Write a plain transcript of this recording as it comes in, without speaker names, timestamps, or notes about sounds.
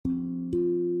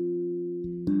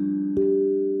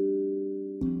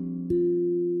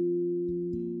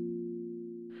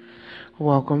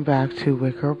Welcome back to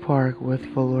Wicker Park with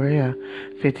Valoria,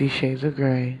 50 Shades of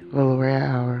Grey, Valoria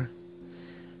Hour.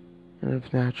 And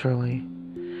if naturally,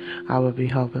 I would be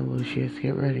helping Lucius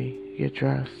get ready, get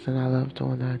dressed, and I love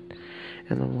doing that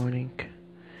in the morning.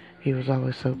 He was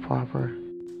always so proper.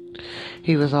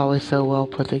 He was always so well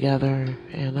put together,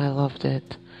 and I loved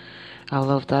it. I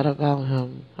loved that about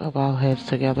him, about his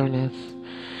togetherness,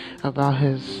 about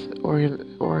his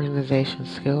organization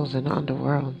skills in the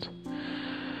underworld.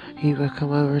 He would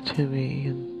come over to me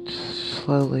and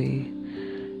slowly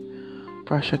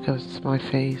brush against my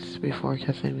face before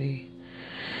kissing me.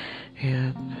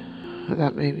 And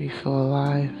that made me feel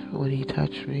alive when he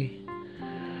touched me.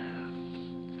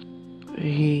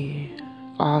 He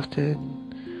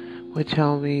often would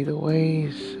tell me the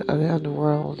ways of the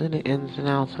underworld and the ins and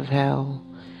outs of hell.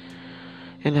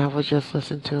 And I would just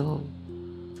listen to him.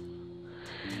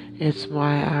 It's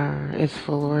my hour. It's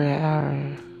Valoria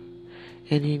hour.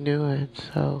 And he knew it,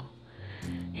 so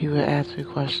he would ask me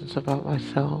questions about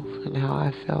myself and how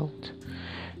I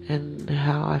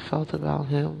felt about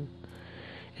him,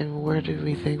 and where do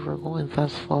we think we're going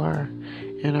thus far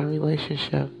in our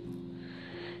relationship.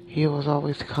 He was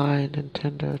always kind and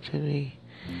tender to me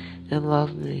and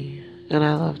loved me, and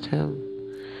I loved him.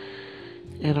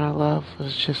 And our love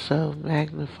was just so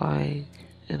magnifying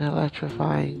and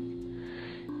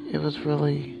electrifying. It was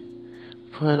really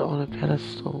put on a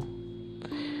pedestal.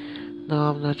 No,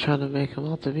 I'm not trying to make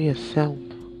him out to be a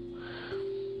simp,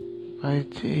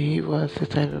 but he was the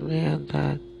type of man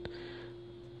that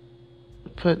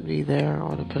put me there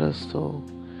on a pedestal,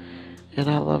 and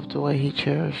I loved the way he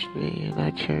cherished me, and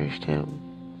I cherished him.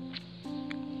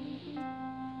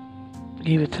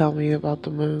 He would tell me about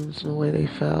the moons and the way they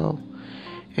fell,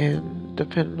 and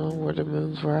depending on where the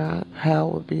moons were at,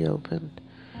 hell would be opened,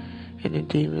 and the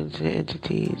demons and the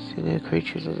entities and the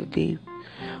creatures of the deep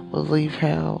would leave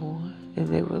hell, and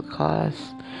they would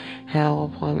cause hell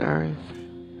upon earth,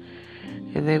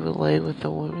 and they would lay with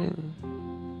the women,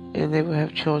 and they would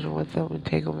have children with them and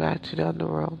take them back to the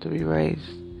underworld to be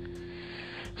raised.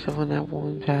 So when that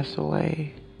woman passed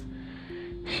away,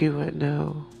 she would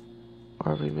know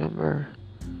or remember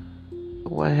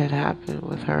what had happened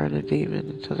with her and the demon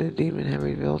until the demon had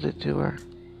revealed it to her.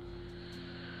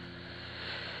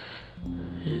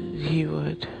 And he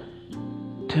would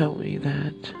tell me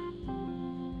that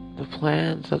the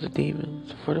plans of the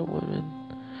demons for the women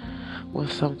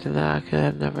was something that I could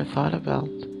have never thought about.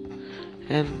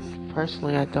 And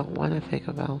personally, I don't want to think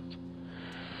about,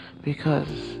 because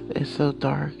it's so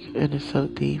dark and it's so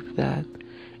deep that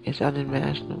it's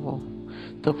unimaginable.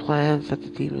 The plans that the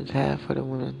demons have for the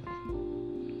women.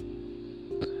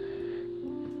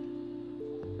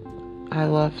 I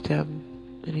loved him,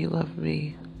 and he loved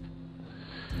me.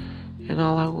 And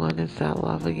all I want is that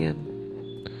love again.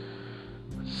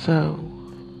 So,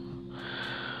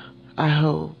 I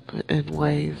hope in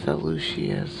ways that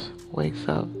Lucius wakes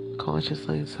up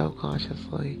consciously and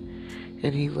subconsciously,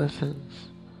 and he listens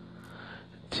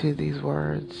to these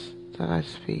words that I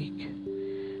speak,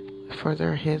 for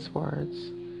they're his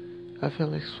words of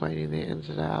him explaining the ins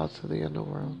and outs of the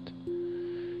underworld,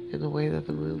 in the way that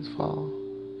the moons fall,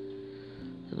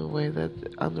 in the way that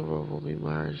the underworld will be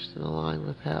merged and aligned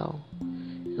with hell,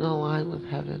 and aligned with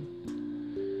heaven.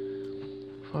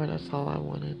 For that's all I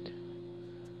wanted,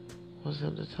 was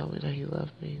him to tell me that he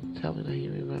loved me, tell me that he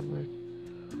remembered.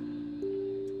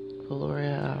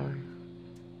 Valoria hour.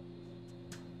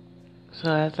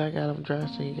 So as I got him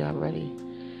dressed and he got ready,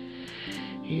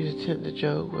 he would tend to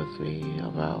joke with me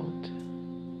about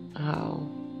how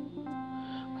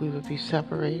we would be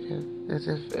separated, as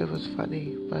if it was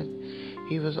funny, but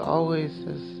he was always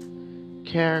this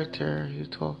character who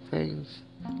took things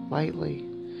lightly,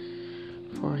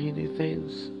 for he knew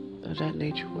things of that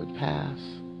nature would pass.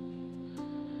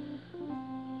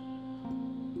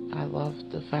 I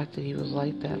loved the fact that he was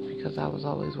like that, because I was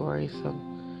always worrisome,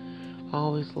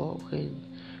 always looking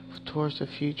towards the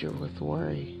future with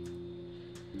worry.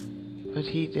 But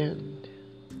he didn't,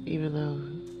 even though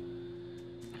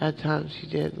at times he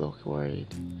did look worried.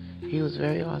 He was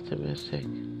very optimistic.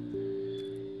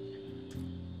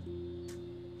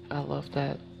 I love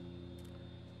that.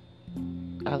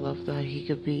 I love that he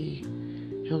could be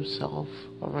himself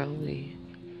around me.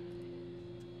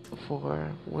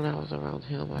 For when I was around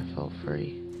him, I felt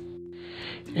free.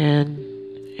 And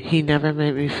he never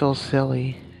made me feel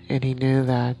silly. And he knew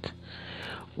that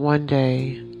one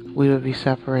day we would be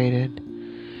separated.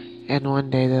 And one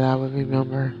day that I would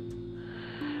remember.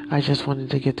 I just wanted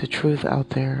to get the truth out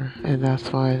there. And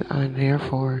that's what I'm here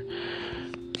for.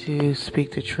 To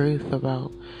speak the truth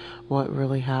about what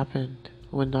really happened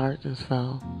when darkness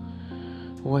fell.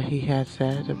 what he had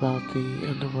said about the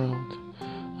underworld,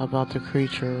 about the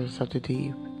creatures of the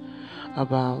deep,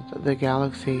 about the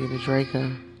galaxy and the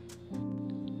Draco.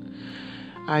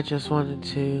 I just wanted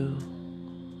to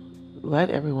let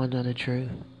everyone know the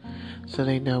truth so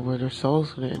they know where their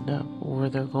soul's going to end up, where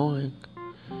they're going.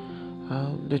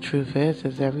 The truth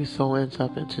is every soul ends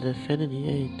up into the infinity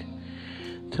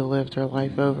eight to live their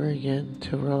life over again,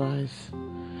 to realize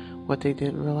what they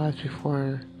didn't realize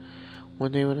before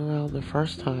when they went around the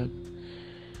first time.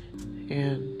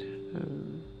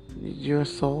 And your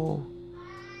soul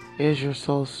is your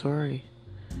soul story.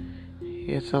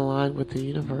 It's aligned with the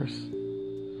universe.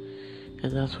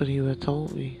 And that's what he had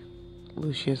told me,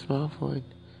 Lucius Malfoy,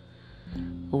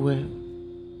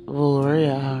 with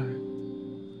Valoria Hour.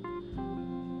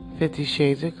 50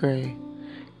 Shades of Grey,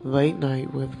 Late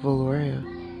Night with Valoria.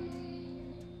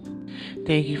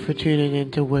 Thank you for tuning in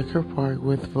to Wicker Park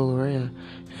with Valoria.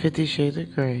 50 Shades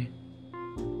of Grey,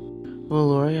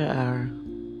 Valoria Hour.